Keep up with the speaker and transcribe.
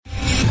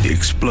The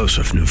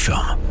explosive new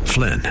film,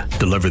 Flynn,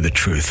 deliver the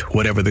truth,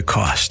 whatever the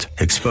cost,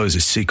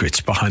 exposes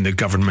secrets behind the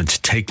government's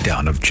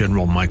takedown of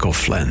General Michael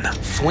Flynn.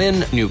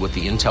 Flynn knew what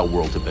the intel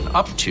world had been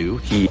up to.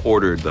 He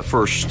ordered the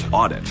first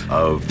audit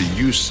of the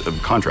use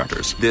of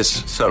contractors.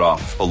 This set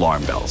off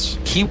alarm bells.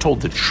 He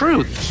told the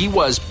truth. He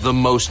was the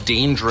most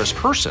dangerous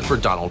person for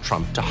Donald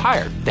Trump to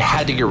hire. They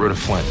had to get rid of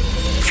Flynn.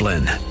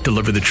 Flynn,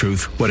 deliver the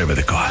truth, whatever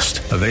the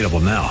cost. Available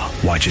now.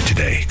 Watch it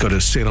today. Go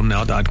to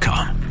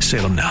salemnow.com.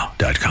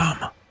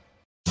 salemnow.com.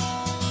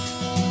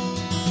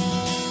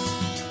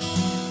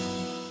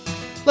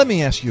 Let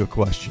me ask you a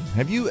question.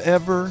 Have you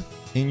ever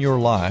in your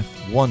life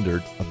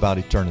wondered about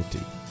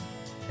eternity?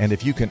 And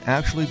if you can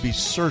actually be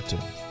certain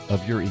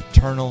of your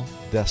eternal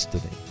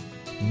destiny?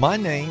 My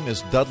name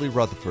is Dudley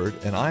Rutherford,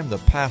 and I'm the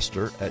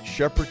pastor at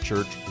Shepherd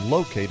Church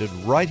located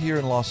right here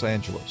in Los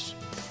Angeles.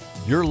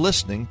 You're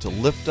listening to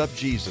Lift Up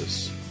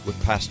Jesus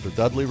with Pastor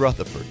Dudley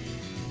Rutherford,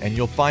 and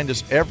you'll find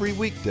us every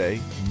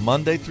weekday,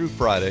 Monday through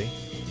Friday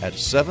at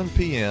 7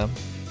 p.m.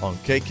 on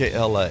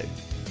KKLA.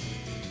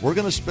 We're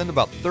going to spend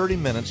about 30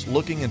 minutes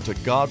looking into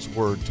God's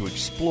Word to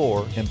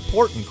explore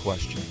important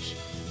questions,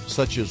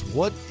 such as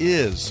what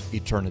is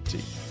eternity?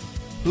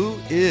 Who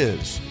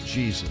is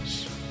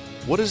Jesus?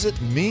 What does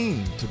it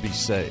mean to be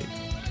saved?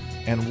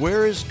 And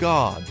where is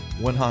God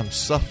when I'm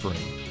suffering?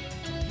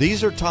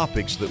 These are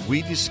topics that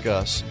we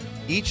discuss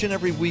each and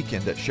every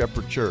weekend at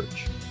Shepherd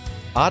Church.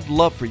 I'd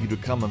love for you to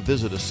come and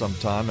visit us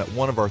sometime at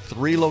one of our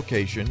 3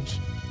 locations,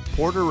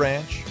 Porter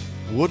Ranch,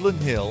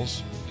 Woodland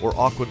Hills, or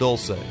Aqua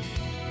Dulce.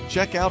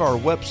 Check out our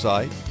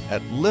website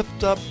at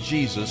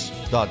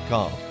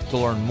liftupjesus.com to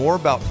learn more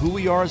about who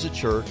we are as a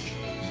church,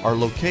 our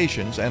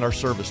locations, and our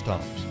service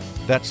times.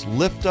 That's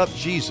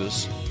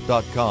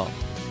liftupjesus.com.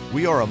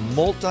 We are a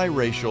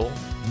multiracial,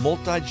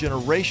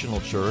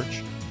 multi-generational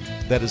church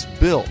that is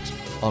built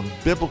on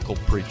biblical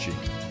preaching,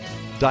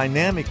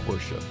 dynamic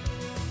worship.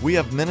 We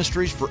have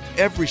ministries for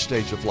every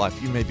stage of life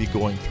you may be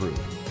going through.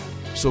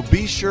 So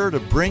be sure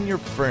to bring your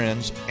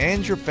friends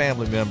and your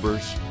family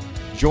members.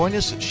 Join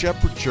us at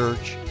Shepherd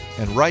Church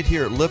and right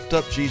here at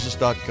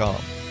liftupjesus.com.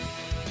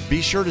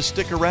 Be sure to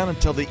stick around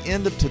until the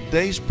end of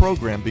today's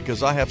program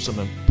because I have some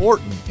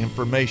important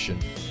information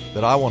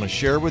that I want to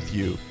share with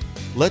you.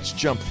 Let's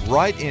jump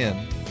right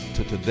in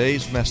to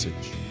today's message.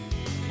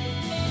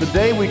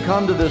 Today we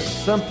come to this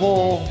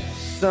simple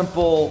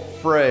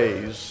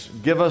phrase,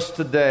 give us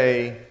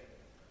today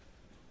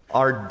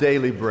our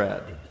daily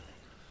bread.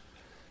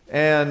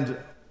 And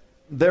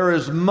there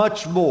is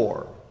much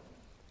more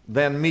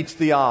than meets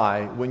the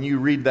eye when you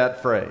read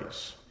that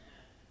phrase.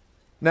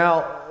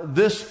 Now,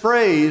 this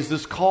phrase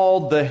is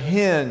called the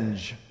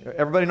hinge.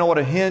 Everybody know what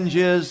a hinge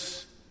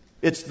is?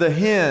 It's the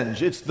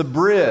hinge. It's the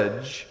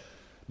bridge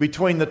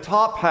between the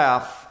top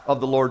half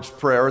of the Lord's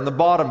Prayer and the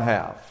bottom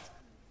half.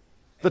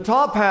 The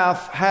top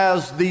half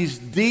has these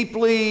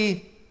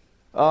deeply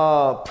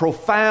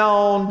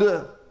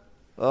profound,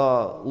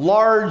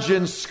 large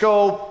in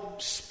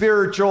scope,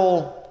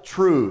 spiritual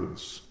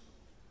truths.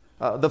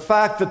 The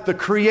fact that the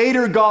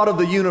Creator God of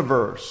the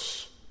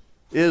universe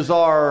is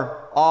our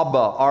Abba,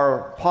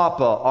 our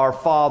Papa, our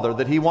Father,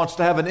 that He wants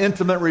to have an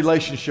intimate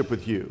relationship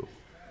with you.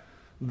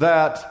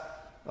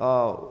 That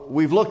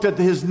we've looked at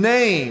His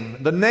name.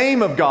 The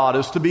name of God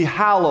is to be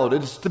hallowed.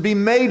 It's to be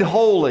made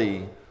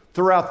holy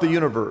throughout the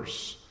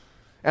universe.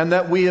 And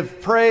that we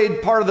have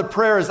prayed, part of the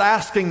prayer is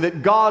asking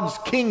that God's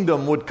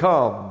kingdom would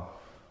come.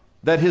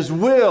 That His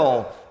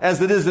will,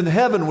 as it is in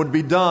heaven, would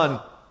be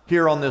done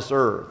here on this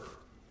earth.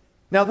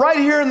 Now, right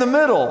here in the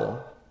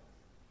middle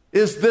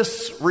is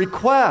this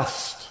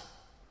request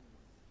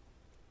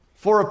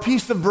for a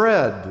piece of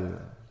bread.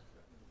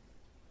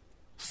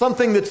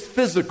 Something that's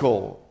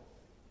physical.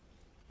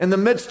 In the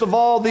midst of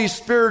all these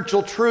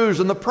spiritual truths.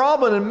 And the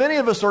problem, and many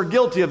of us are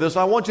guilty of this,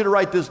 I want you to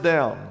write this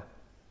down.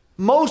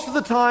 Most of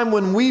the time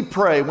when we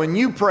pray, when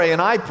you pray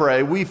and I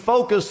pray, we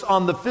focus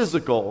on the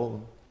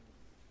physical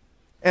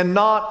and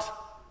not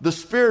the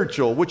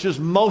spiritual, which is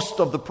most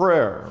of the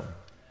prayer.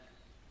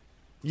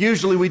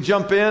 Usually we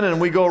jump in and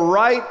we go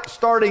right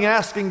starting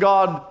asking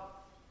God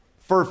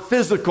for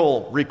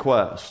physical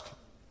request.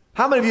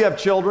 How many of you have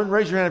children?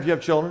 Raise your hand if you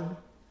have children.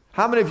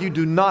 How many of you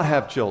do not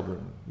have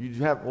children?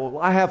 Well,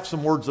 I have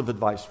some words of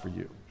advice for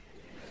you.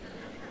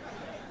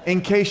 In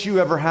case you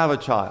ever have a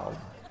child.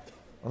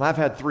 And I've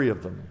had 3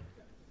 of them.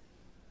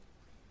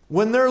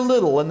 When they're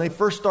little and they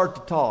first start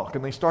to talk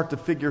and they start to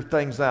figure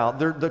things out,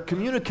 the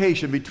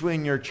communication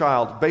between your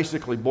child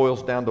basically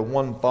boils down to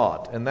one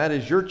thought, and that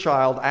is your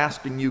child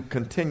asking you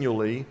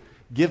continually,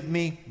 give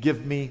me,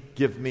 give me,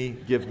 give me,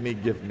 give me,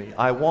 give me.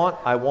 I want,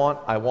 I want,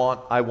 I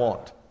want, I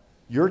want.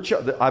 Your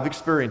child, I've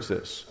experienced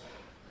this.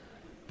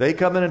 They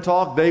come in and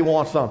talk, they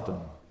want something.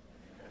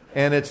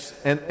 And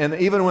and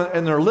even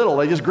when they're little,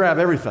 they just grab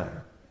everything.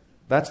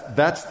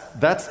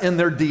 That's in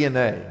their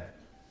DNA.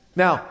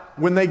 Now,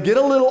 when they get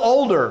a little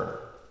older,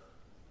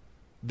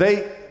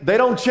 they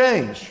don't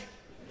change.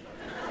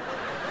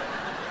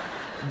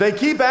 They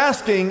keep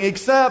asking,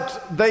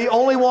 except they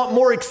only want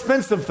more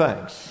expensive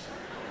things.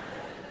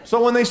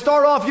 So when they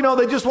start off,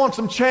 they just want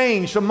some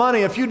change, some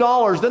money, a few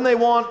dollars. Then they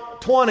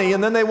want 20,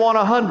 and then they want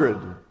 100.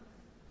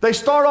 They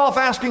start off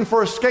asking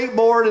for a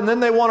skateboard, and then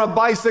they want a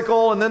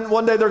bicycle, and then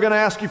one day they're going to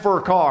ask you for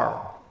a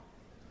car.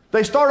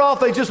 They start off,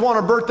 they just want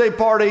a birthday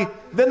party,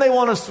 then they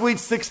want a sweet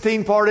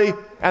 16 party,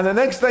 and the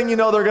next thing you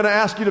know, they're going to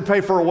ask you to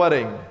pay for a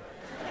wedding.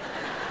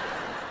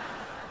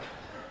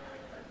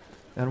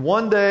 And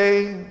one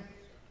day,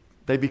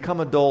 they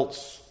become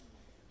adults,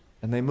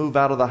 and they move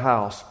out of the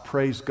house.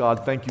 Praise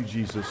God. Thank you,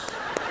 Jesus.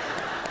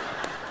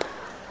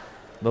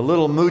 The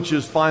little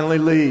mooches finally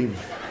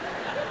leave.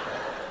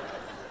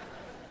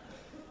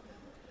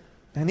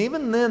 And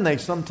even then, they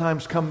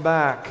sometimes come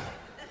back.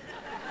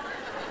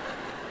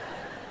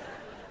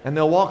 And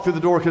they'll walk through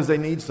the door because they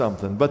need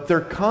something. But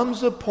there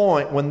comes a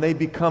point when they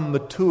become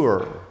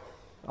mature.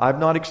 I've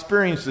not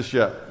experienced this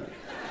yet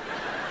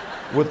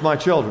with my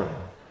children.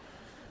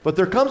 But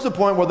there comes a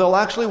point where they'll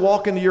actually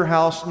walk into your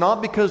house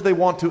not because they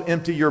want to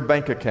empty your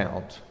bank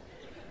account.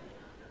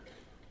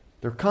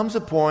 There comes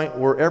a point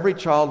where every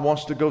child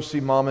wants to go see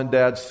mom and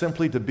dad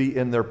simply to be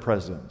in their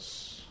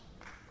presence.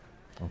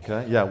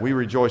 Okay? Yeah, we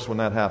rejoice when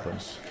that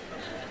happens.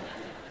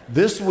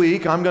 This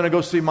week, I'm going to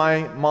go see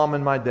my mom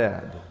and my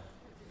dad.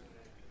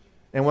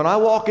 And when I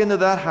walk into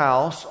that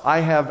house,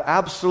 I have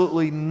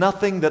absolutely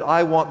nothing that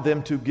I want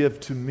them to give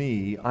to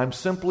me. I'm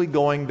simply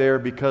going there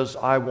because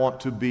I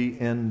want to be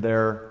in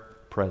their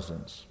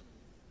presence.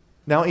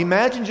 Now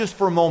imagine just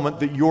for a moment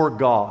that you're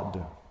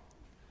God.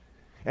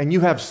 And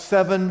you have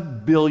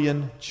 7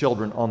 billion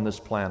children on this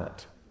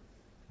planet.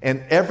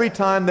 And every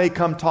time they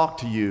come talk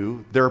to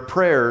you, their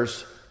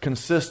prayers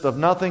consist of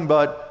nothing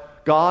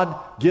but, God,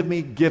 give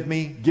me, give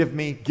me, give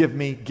me, give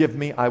me, give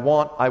me. I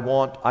want, I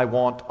want, I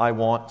want, I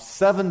want.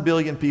 7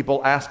 billion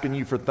people asking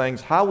you for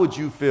things. How would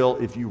you feel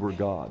if you were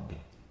God?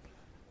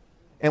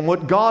 And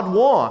what God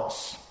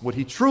wants, what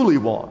He truly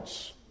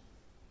wants,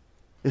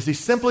 is He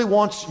simply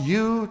wants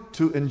you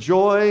to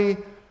enjoy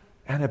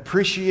and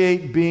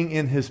appreciate being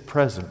in His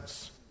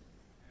presence.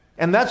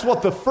 And that's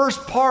what the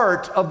first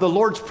part of the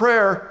Lord's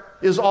Prayer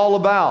is all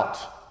about.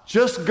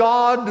 Just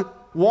God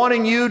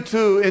wanting you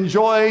to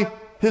enjoy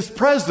His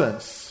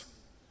presence.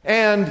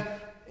 And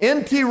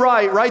N.T.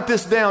 Wright, write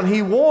this down,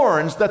 he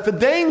warns that the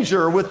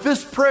danger with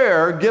this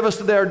prayer, give us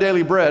today our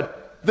daily bread,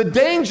 the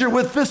danger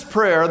with this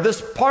prayer,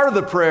 this part of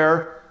the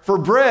prayer for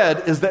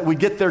bread, is that we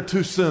get there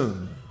too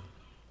soon.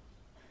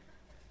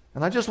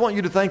 And I just want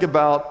you to think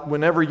about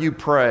whenever you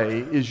pray,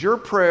 is your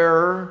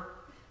prayer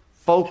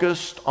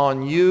focused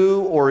on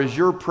you, or is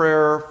your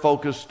prayer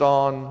focused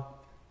on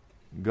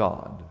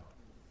God?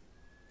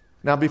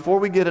 Now, before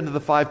we get into the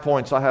 5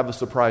 points, I have a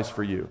surprise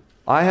for you.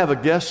 I have a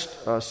guest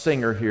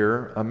singer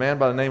here, a man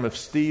by the name of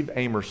Steve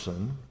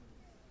Amerson,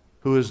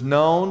 who is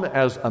known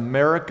as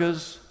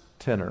America's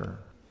tenor.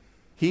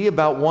 He,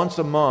 about once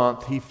a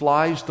month, he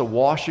flies to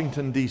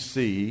Washington,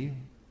 D.C.,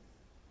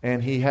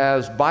 and he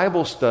has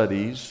Bible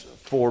studies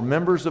for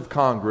members of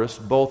Congress,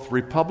 both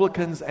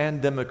Republicans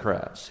and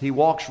Democrats. He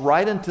walks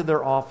right into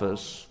their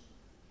office,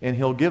 and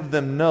he'll give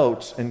them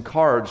notes and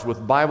cards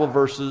with Bible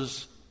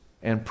verses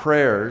and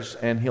prayers,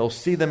 and he'll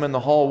see them in the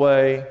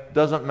hallway,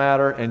 doesn't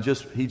matter, and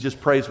he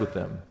just prays with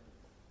them.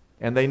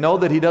 And they know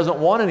that he doesn't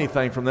want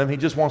anything from them, he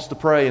just wants to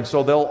pray, and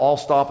so they'll all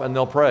stop and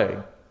they'll pray.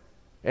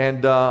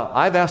 And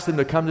I've asked him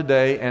to come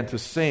today and to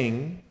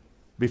sing,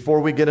 before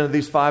we get into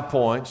these 5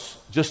 points,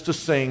 just to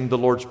sing the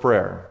Lord's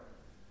Prayer.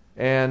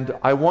 And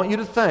I want you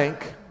to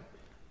think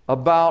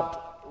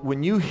about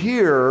when you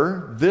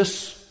hear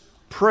this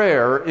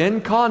prayer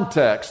in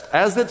context,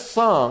 as it's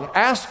sung,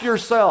 ask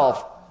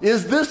yourself,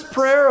 is this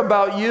prayer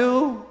about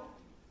you?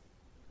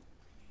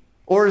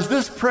 Or is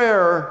this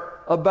prayer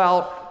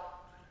about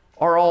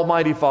our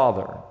Almighty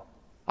Father?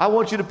 I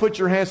want you to put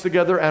your hands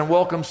together and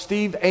welcome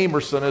Steve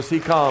Amerson as he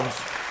comes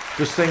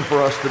to sing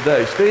for us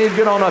today. Steve,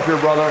 get on up here,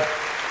 brother.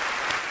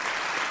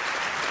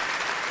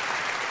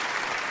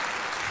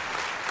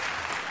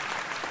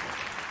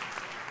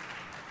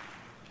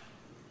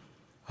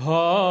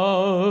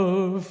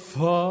 Our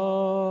Father,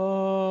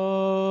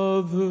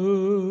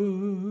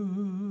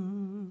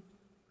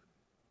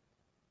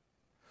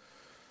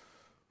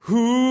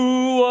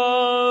 who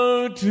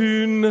art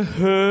in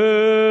heaven,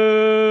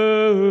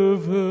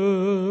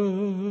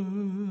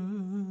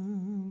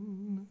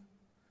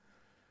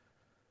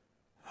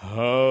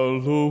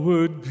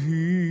 hallowed be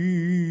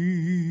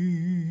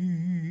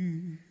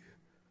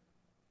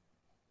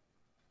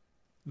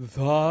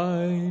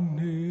thy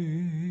name.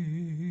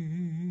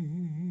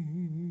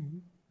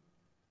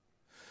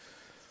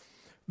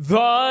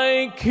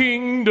 Thy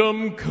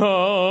kingdom come,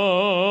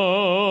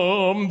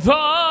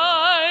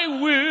 thy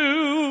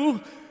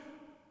will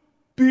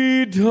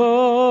be done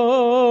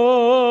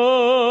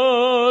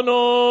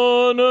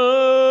on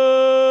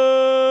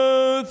earth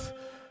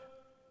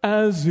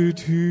as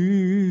it is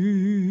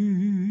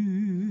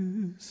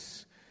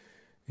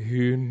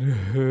in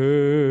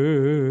heaven.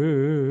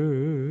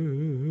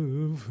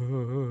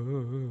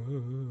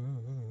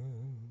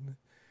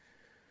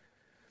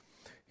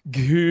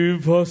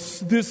 Give us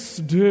this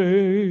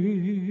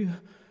day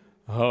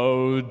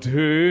our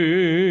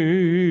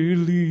daily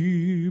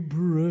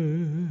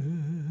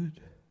bread,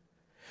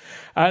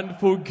 and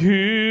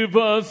forgive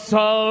us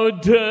our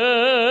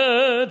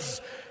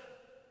debts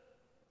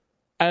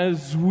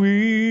as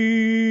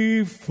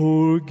we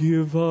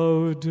forgive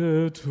our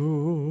debtors.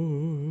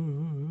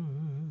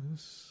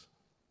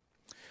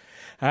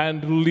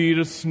 And lead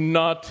us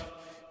not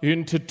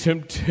into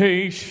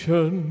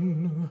temptation,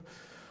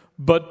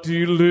 but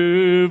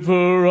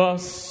deliver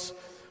us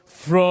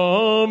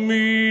from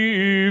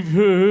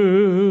evil.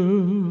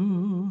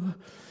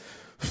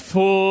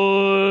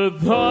 For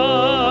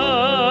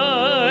thine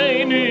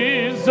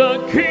is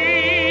the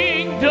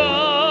kingdom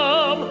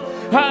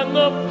and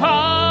the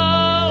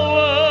power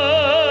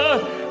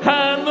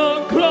and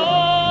the glory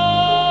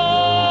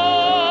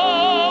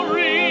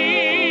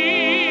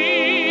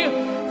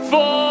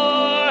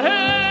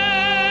forever.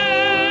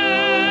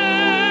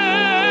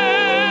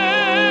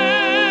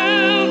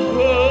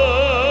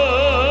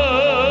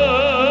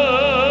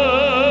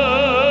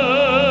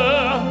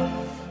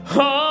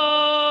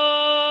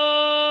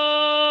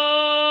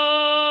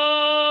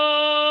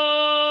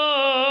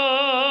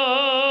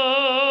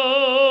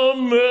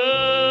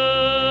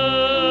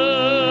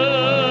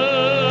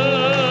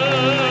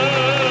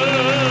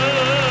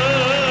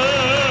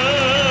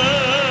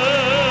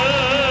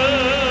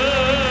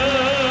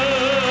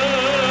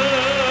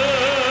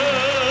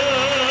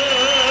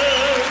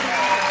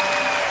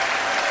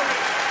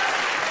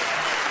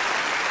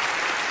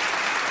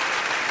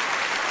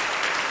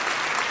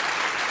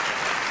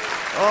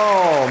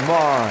 Oh,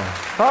 my.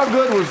 How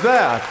good was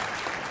that?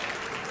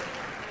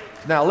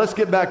 Now, let's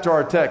get back to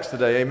our text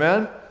today,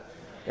 amen?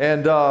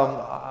 And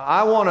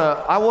I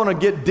want to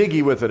get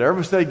diggy with it.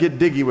 Everybody say get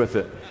diggy with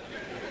it.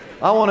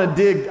 I want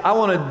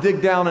to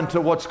dig down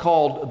into what's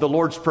called the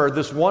Lord's Prayer.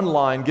 This one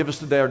line, give us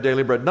today our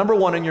daily bread. Number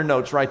one in your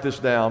notes, write this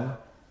down.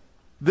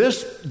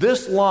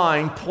 This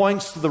line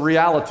points to the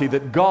reality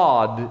that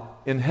God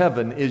in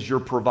heaven is your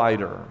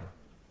provider.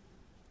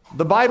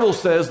 The Bible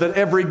says that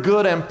every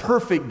good and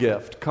perfect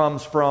gift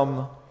comes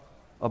from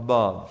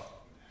above.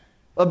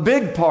 A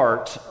big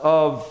part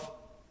of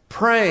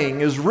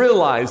praying is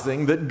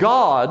realizing that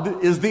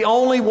God is the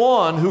only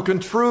one who can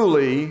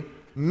truly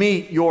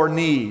meet your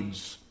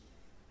needs.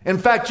 In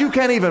fact, you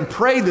can't even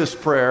pray this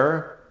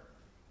prayer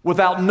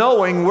without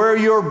knowing where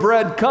your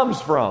bread comes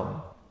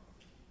from.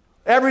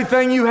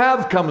 Everything you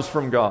have comes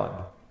from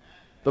God.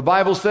 The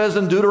Bible says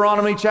in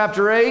Deuteronomy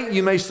chapter 8,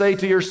 you may say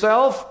to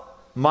yourself,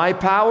 my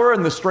power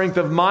and the strength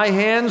of my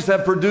hands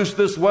have produced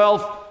this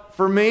wealth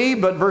for me.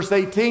 But verse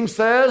 18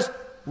 says,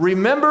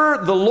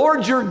 remember the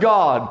Lord your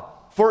God,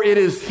 for it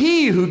is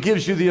He who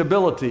gives you the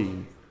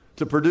ability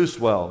to produce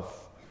wealth.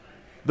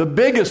 The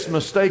biggest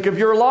mistake of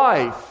your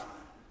life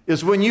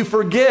is when you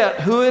forget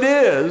who it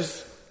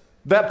is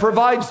that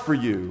provides for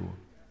you.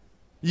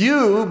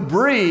 You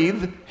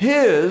breathe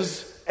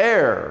His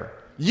air.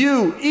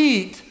 You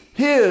eat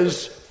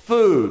His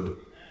food.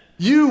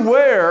 You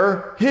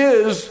wear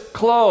His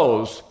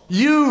clothes.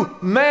 You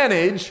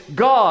manage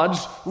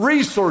God's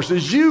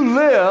resources. You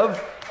live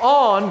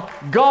on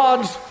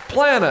God's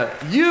planet.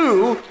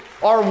 You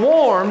are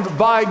warmed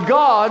by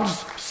God's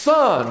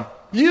sun.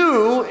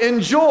 You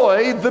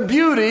enjoy the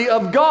beauty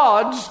of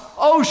God's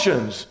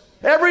oceans.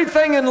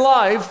 Everything in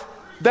life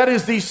that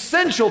is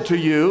essential to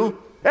you,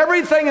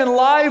 everything in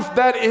life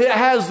that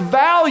has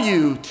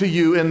value to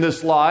you in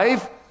this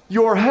life,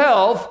 your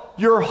health,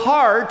 your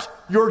heart,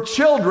 your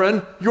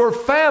children, your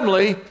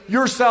family,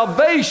 your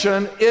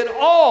salvation, it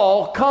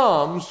all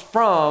comes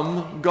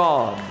from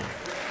God.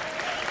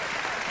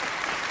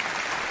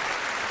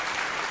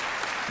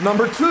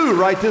 Number two,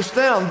 write this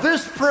down.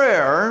 This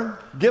prayer,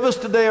 give us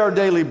today our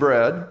daily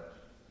bread,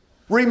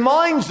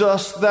 reminds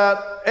us that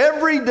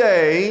every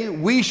day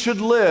we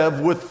should live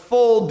with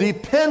full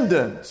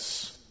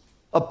dependence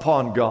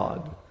upon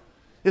God.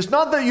 It's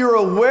not that you're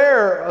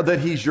aware that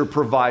He's your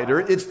provider,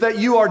 it's that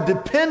you are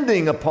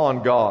depending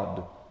upon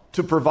God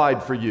to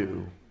provide for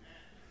you.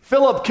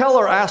 Philip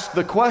Keller asked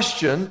the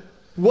question,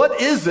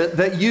 what is it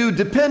that you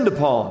depend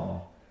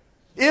upon?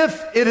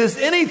 If it is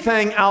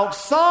anything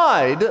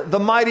outside the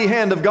mighty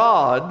hand of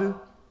God,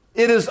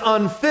 it is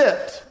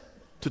unfit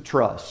to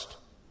trust.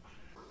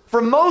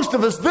 For most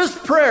of us, this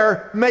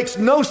prayer makes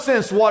no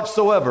sense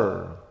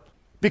whatsoever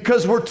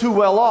because we're too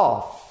well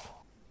off.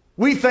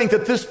 We think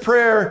that this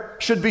prayer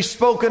should be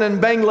spoken in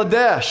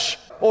Bangladesh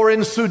or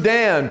in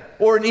Sudan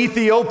or in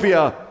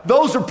Ethiopia.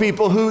 Those are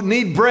people who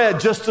need bread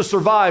just to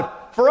survive.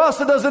 For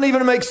us, it doesn't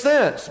even make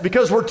sense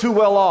because we're too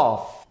well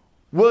off.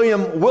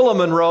 William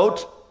Willimon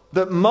wrote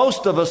that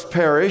most of us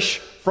perish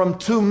from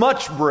too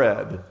much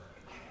bread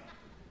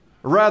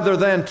rather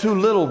than too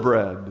little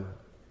bread.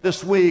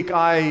 This week,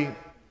 I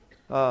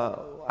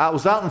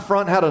was out in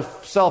front, had a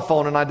cell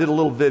phone, and I did a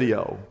little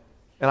video.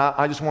 And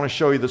I just want to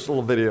show you this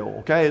little video,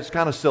 okay? It's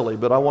kind of silly,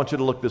 but I want you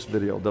to look this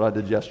video that I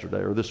did yesterday,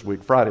 or this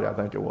week, Friday, I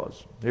think it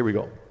was. Here we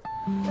go.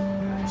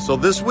 So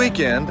this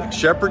weekend,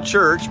 Shepherd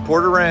Church,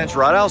 Porter Ranch,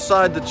 right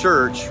outside the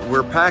church,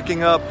 we're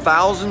packing up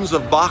thousands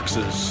of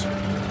boxes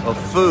of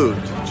food,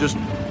 just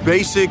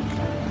basic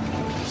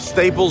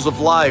staples of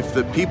life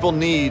that people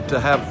need to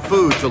have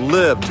food, to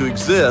live, to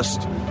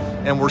exist,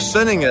 and we're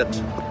sending it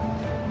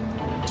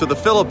to the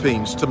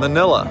Philippines, to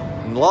Manila.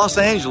 In Los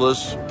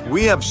Angeles,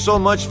 we have so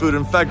much food.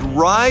 In fact,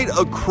 right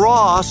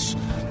across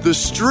the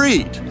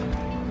street.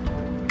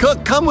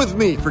 Come with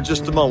me for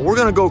just a moment. We're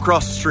going to go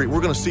across the street.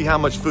 We're going to see how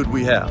much food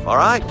we have, all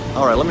right?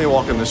 All right, let me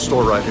walk in this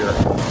store right here.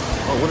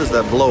 Oh, what is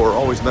that blower?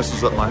 Always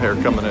messes up my hair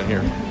coming in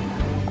here.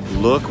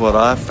 Look what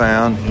I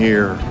found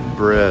here.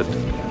 Bread,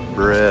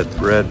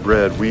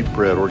 wheat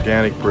bread,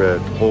 organic bread,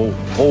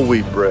 whole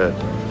wheat bread.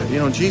 You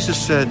know, Jesus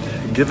said,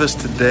 give us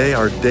today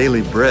our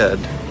daily bread.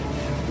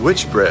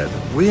 Which bread?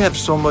 We have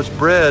so much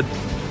bread,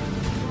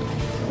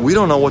 we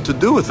don't know what to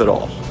do with it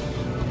all.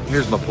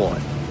 Here's my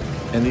point.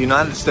 In the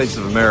United States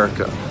of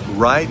America,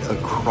 right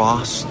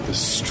across the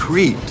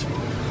street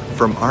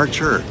from our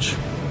church,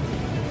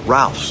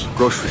 Ralph's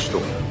grocery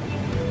store,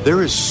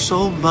 there is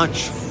so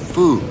much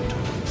food,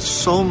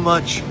 so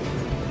much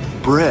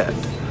bread.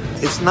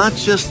 It's not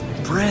just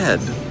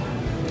bread.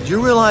 Do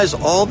you realize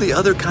all the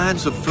other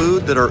kinds of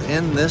food that are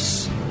in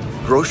this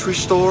grocery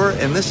store?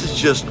 And this is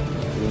just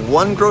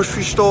one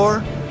grocery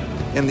store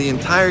in the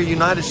entire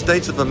United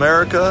States of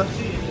America.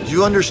 Do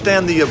you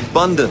understand the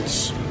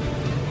abundance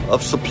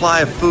of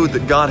supply of food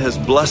that God has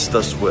blessed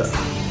us with?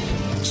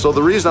 So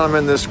the reason I'm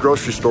in this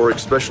grocery store,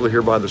 especially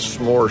here by the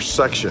s'more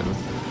section,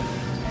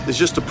 is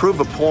just to prove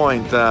a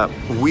point that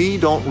we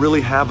don't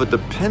really have a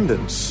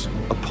dependence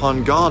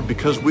upon God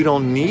because we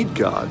don't need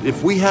God.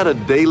 If we had a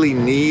daily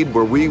need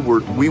where we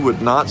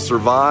would not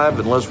survive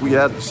unless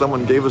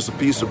someone gave us a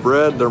piece of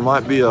bread, there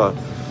might be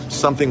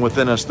something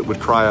within us that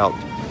would cry out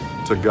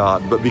to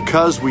God. But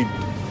because we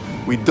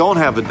don't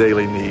have a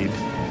daily need,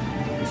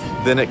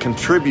 then it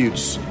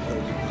contributes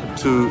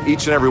to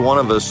each and every one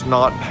of us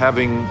not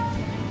having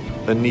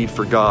a need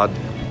for God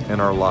in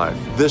our life.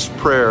 This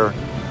prayer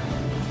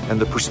and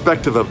the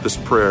perspective of this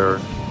prayer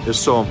is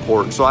so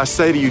important. So I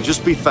say to you,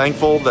 just be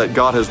thankful that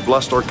God has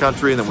blessed our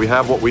country and that we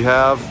have what we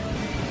have.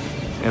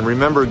 And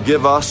remember,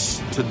 give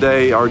us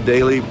today our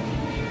daily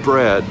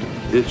bread.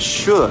 It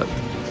should.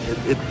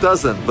 It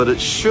doesn't, but it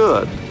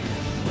should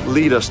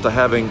lead us to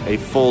having a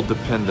full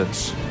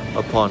dependence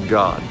upon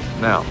God.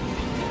 Now,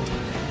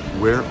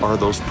 where are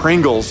those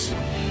Pringles?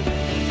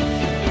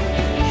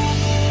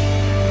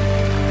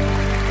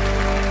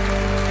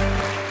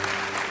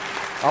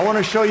 I want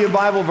to show you a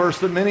Bible verse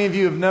that many of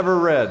you have never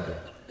read.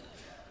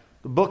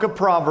 The book of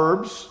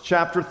Proverbs,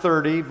 chapter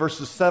 30,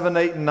 verses 7,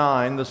 8, and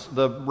 9.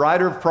 The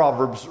writer of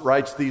Proverbs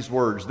writes these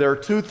words. There are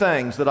two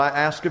things that I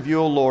ask of you,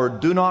 O Lord.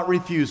 Do not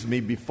refuse me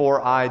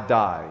before I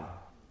die.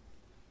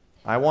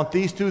 I want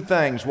these two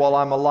things while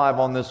I'm alive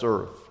on this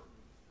earth.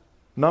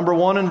 Number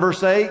one, in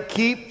verse 8,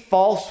 keep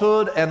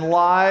falsehood and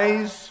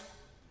lies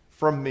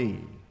from me.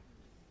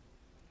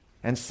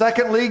 And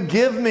secondly,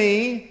 give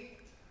me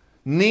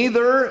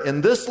neither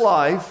in this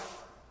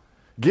life,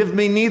 give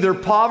me neither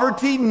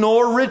poverty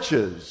nor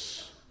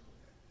riches,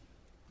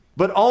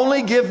 but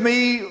only give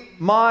me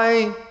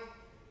my,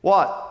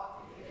 what?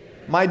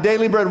 My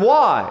daily bread.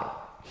 Why?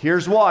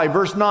 Here's why.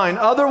 Verse 9,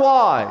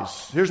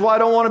 otherwise, here's why I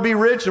don't want to be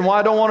rich and why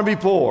I don't want to be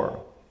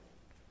poor.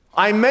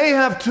 I may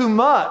have too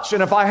much,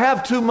 and if I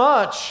have too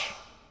much,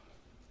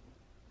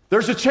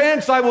 there's a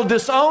chance I will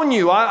disown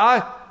you.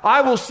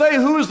 I will say,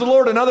 who is the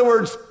Lord? In other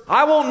words,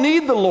 I won't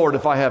need the Lord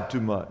if I have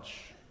too much.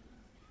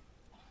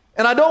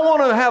 And I don't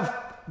want to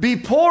be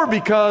poor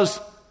because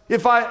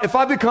if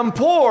I become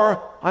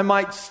poor, I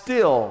might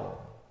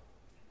steal.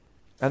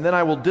 And then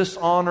I will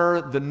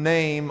dishonor the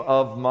name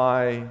of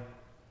my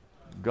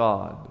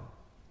God.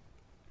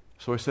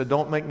 So he said,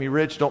 don't make me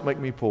rich, don't make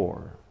me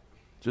poor.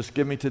 Just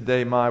give me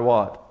today my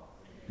what?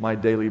 My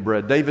daily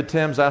bread. David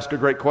Timms asked a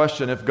great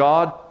question. If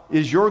God,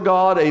 is your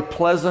God a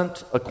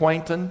pleasant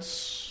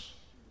acquaintance?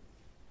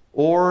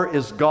 Or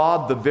is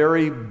God the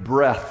very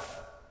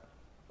breath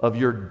of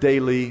your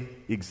daily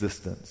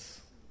existence?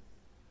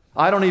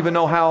 I don't even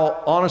know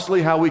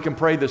honestly, how we can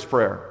pray this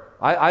prayer.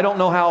 I don't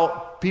know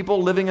how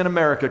people living in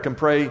America can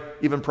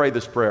even pray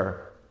this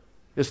prayer.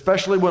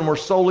 Especially when we're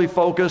solely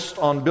focused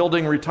on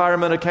building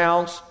retirement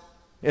accounts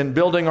and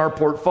building our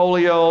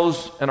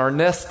portfolios and our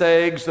nest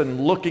eggs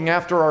and looking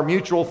after our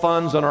mutual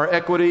funds and our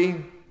equity.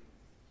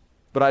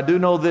 But I do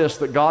know this,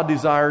 that God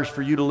desires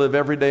for you to live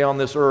every day on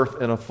this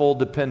earth in a full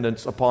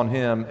dependence upon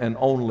Him and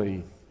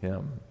only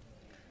Him.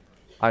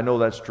 I know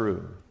that's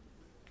true.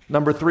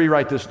 Number 3,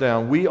 write this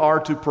down. We are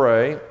to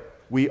pray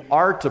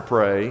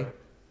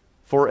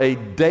for a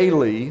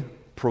daily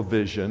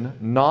provision,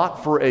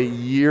 not for a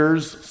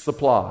year's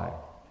supply.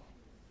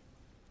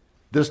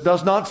 This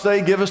does not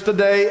say, give us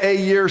today a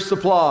year's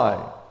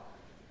supply.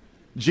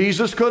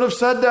 Jesus could have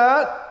said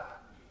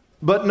that,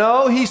 but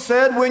no, He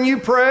said, when you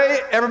pray,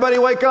 everybody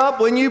wake up,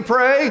 when you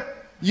pray,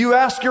 you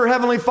ask your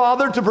Heavenly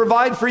Father to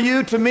provide for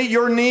you to meet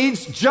your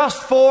needs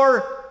just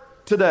for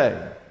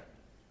today.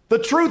 The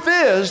truth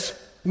is,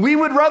 we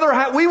would rather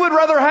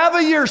have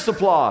a year's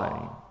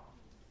supply.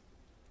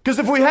 Because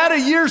if we had a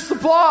year's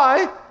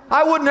supply,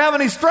 I wouldn't have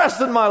any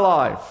stress in my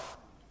life.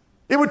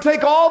 It would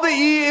take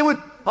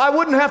I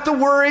wouldn't have to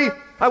worry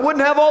I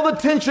wouldn't have all the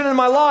tension in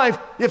my life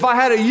if I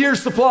had a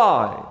year's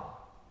supply.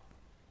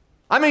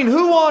 I mean,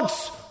 who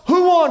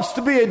wants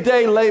to be a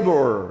day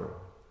laborer?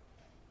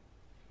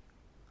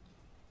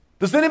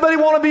 Does anybody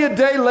want to be a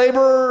day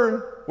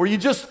laborer where you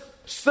just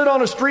sit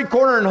on a street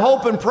corner and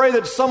hope and pray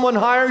that someone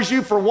hires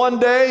you for one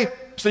day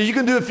so you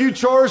can do a few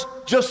chores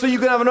just so you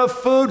can have enough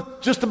food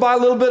just to buy a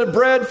little bit of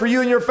bread for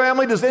you and your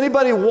family? Does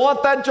anybody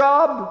want that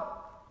job?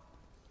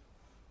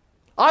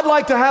 I'd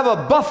like to have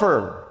a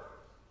buffer,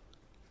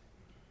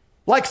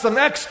 like some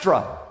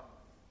extra,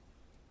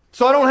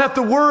 so I don't have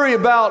to worry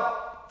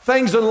about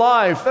things in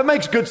life. That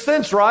makes good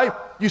sense, right?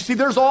 You see,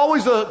 there's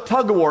always a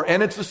tug of war,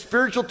 and it's a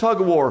spiritual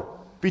tug of war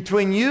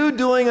between you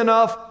doing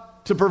enough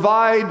to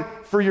provide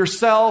for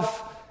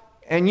yourself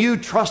and you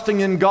trusting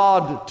in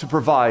God to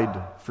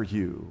provide for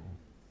you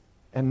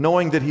and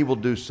knowing that He will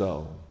do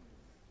so.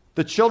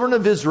 The children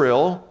of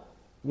Israel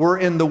were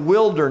in the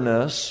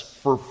wilderness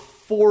for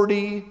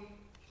 40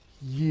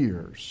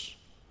 years.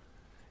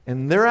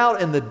 And they're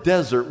out in the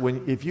desert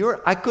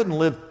I couldn't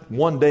live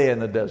one day in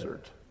the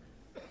desert.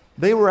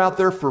 They were out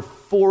there for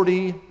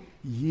 40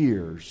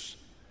 years.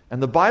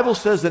 And the Bible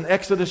says in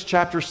Exodus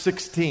chapter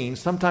 16,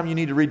 sometime you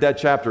need to read that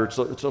chapter. It's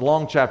a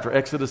long chapter,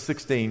 Exodus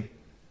 16.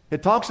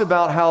 It talks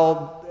about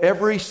how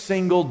every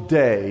single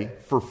day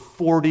for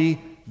 40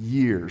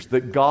 years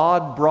that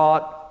God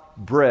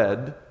brought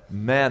bread,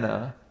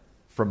 manna,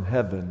 from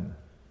heaven.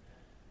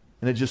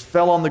 And it just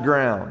fell on the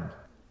ground.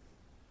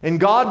 And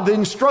God, the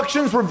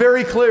instructions were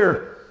very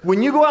clear.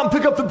 When you go out and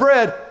pick up the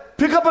bread,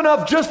 pick up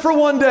enough just for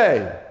one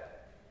day.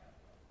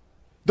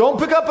 Don't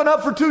pick up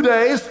enough for 2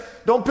 days.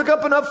 Don't pick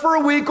up enough for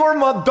a week or a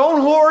month.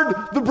 Don't hoard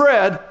the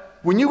bread.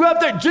 When you go out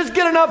there, just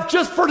get enough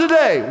just for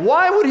today.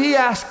 Why would He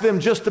ask them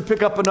just to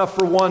pick up enough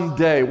for one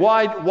day?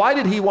 Why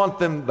did He want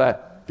them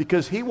that?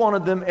 Because He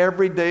wanted them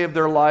every day of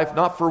their life,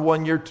 not for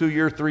 1 year, 2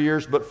 years, 3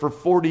 years, but for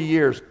 40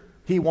 years.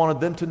 He wanted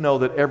them to know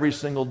that every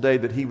single day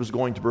that He was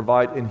going to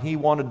provide, and He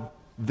wanted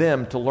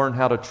them to learn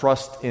how to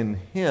trust in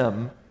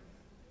Him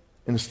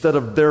instead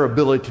of their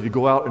ability to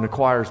go out and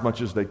acquire as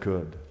much as they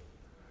could.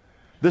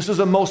 This is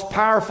a most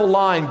powerful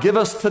line. Give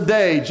us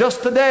today,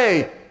 just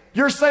today.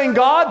 You're saying,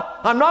 God,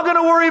 I'm not going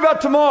to worry about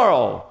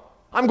tomorrow.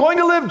 I'm going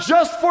to live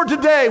just for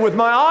today with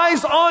my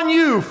eyes on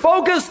You,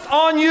 focused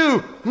on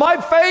You, my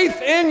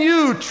faith in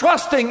You,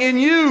 trusting in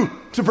You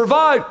to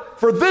provide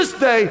for this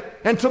day.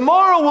 And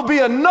tomorrow will be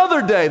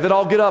another day that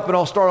I'll get up and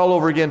I'll start all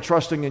over again,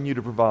 trusting in You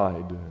to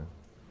provide.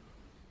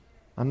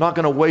 I'm not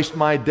going to waste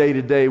my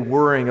day-to-day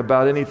worrying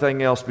about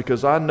anything else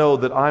because I know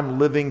that I'm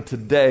living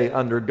today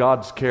under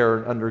God's care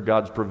and under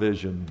God's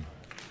provision.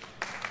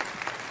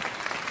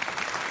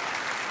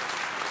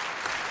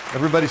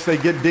 Everybody say,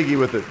 get diggy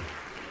with it.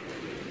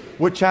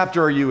 What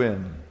chapter are you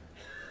in?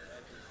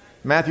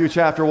 Matthew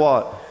chapter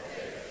what?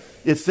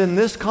 It's in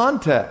this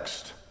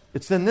context.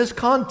 It's in this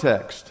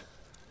context.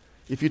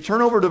 If you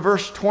turn over to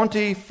verse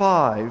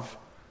 25,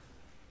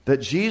 that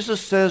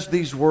Jesus says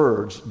these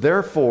words,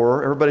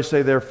 therefore, everybody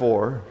say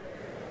therefore,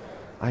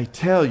 I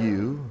tell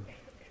you,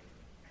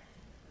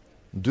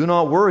 do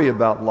not worry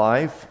about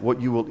life,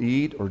 what you will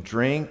eat or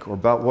drink, or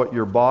about what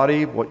your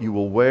body, what you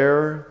will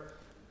wear.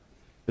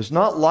 Is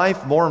not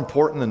life more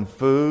important than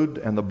food,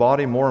 and the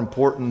body more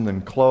important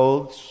than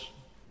clothes?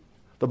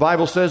 The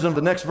Bible says in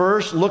the next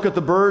verse, look at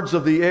the birds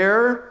of the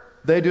air.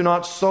 They do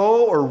not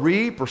sow or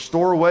reap or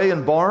store away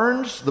in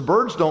barns. The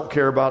birds don't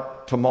care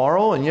about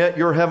tomorrow, and yet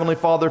your heavenly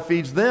Father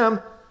feeds them.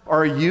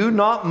 Are you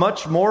not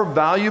much more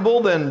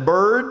valuable than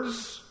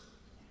birds?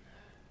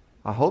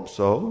 I hope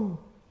so.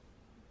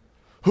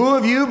 Who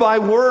of you, by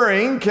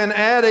worrying, can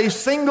add a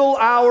single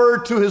hour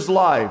to his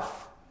life?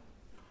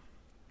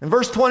 In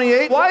verse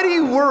 28, why do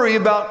you worry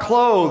about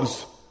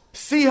clothes?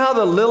 See how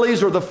the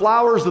lilies or the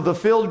flowers of the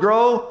field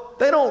grow?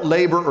 They don't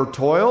labor or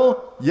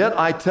toil. Yet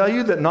I tell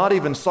you that not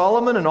even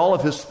Solomon in all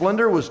of his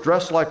splendor was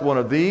dressed like one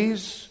of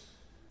these.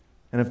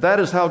 And if that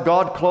is how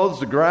God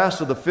clothes the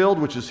grass of the field,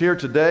 which is here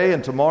today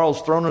and tomorrow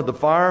is thrown into the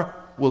fire,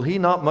 will He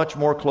not much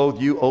more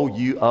clothe you, O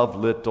you of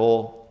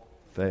little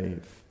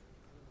faith?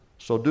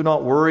 So do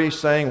not worry,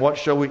 saying, what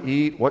shall we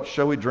eat? What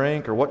shall we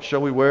drink? Or what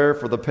shall we wear?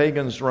 For the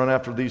pagans run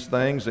after these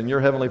things, and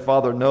your heavenly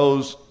Father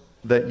knows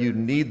that you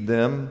need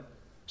them.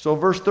 So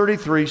verse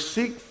 33,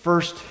 seek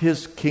first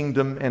His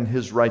kingdom and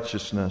His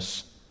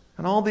righteousness,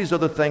 and all these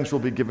other things will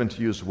be given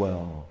to you as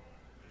well.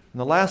 And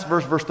the last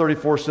verse, verse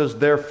 34 says,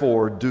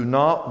 therefore, do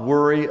not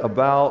worry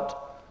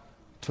about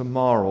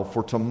tomorrow,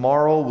 for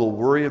tomorrow will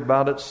worry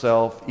about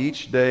itself.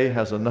 Each day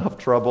has enough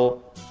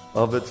trouble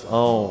of its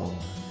own.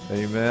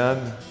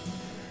 Amen.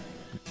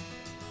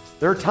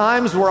 There are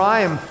times where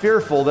I am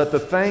fearful that the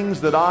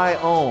things that I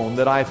own,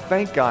 that I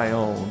think I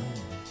own,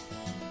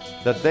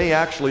 that they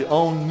actually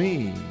own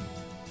me.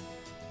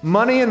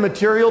 Money and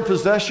material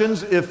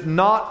possessions, if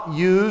not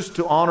used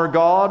to honor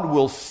God,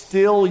 will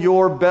steal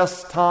your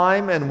best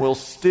time and will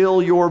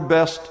steal your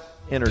best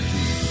energy.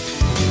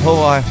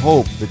 Oh, I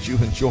hope that you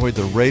enjoyed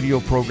the radio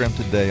program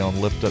today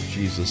on Lift Up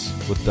Jesus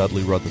with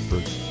Dudley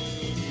Rutherford.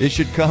 It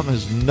should come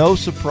as no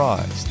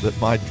surprise that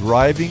my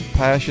driving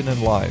passion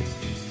in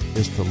life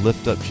is to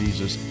lift up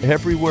Jesus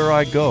everywhere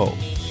I go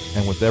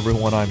and with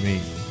everyone I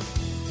meet.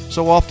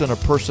 So often a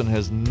person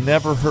has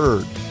never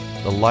heard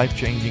the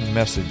life-changing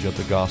message of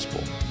the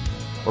gospel.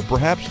 Or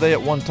perhaps they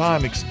at one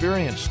time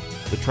experienced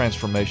the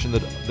transformation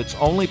that's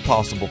only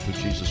possible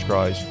through Jesus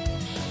Christ,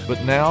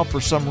 but now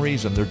for some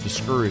reason they're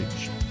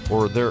discouraged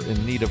or they're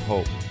in need of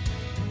hope.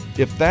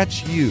 If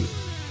that's you,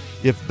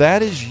 if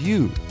that is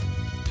you,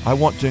 I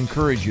want to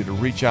encourage you to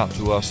reach out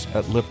to us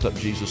at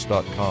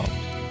liftupjesus.com,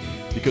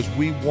 because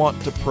we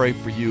want to pray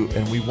for you,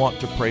 and we want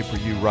to pray for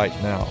you right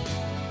now.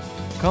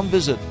 Come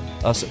visit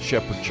us at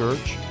Shepherd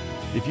Church.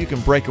 If you can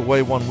break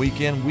away one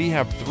weekend, we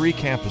have 3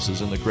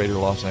 campuses in the greater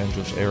Los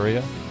Angeles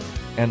area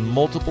and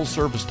multiple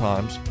service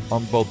times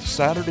on both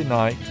Saturday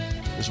night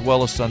as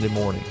well as Sunday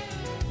morning.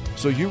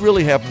 So you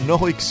really have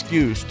no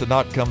excuse to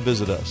not come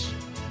visit us.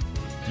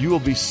 You will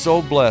be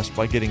so blessed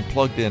by getting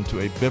plugged into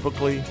a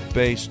biblically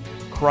based,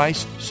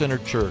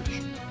 Christ-centered church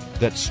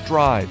that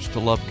strives to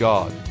love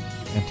God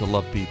and to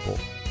love people.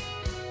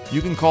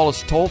 You can call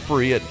us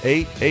toll-free at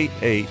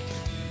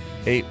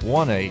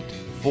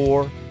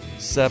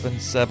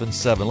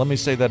 888-818-4777. Let me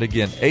say that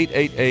again,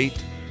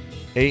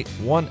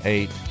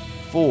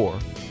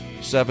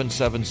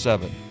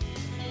 888-818-4777.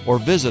 Or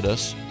visit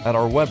us at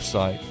our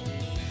website,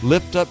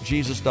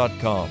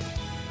 liftupjesus.com.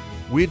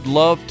 We'd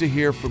love to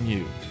hear from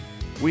you.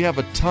 We have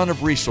a ton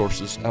of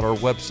resources at our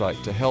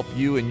website to help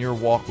you in your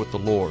walk with the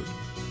Lord.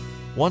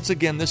 Once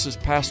again, this is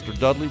Pastor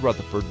Dudley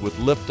Rutherford with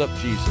Lift Up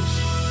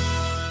Jesus.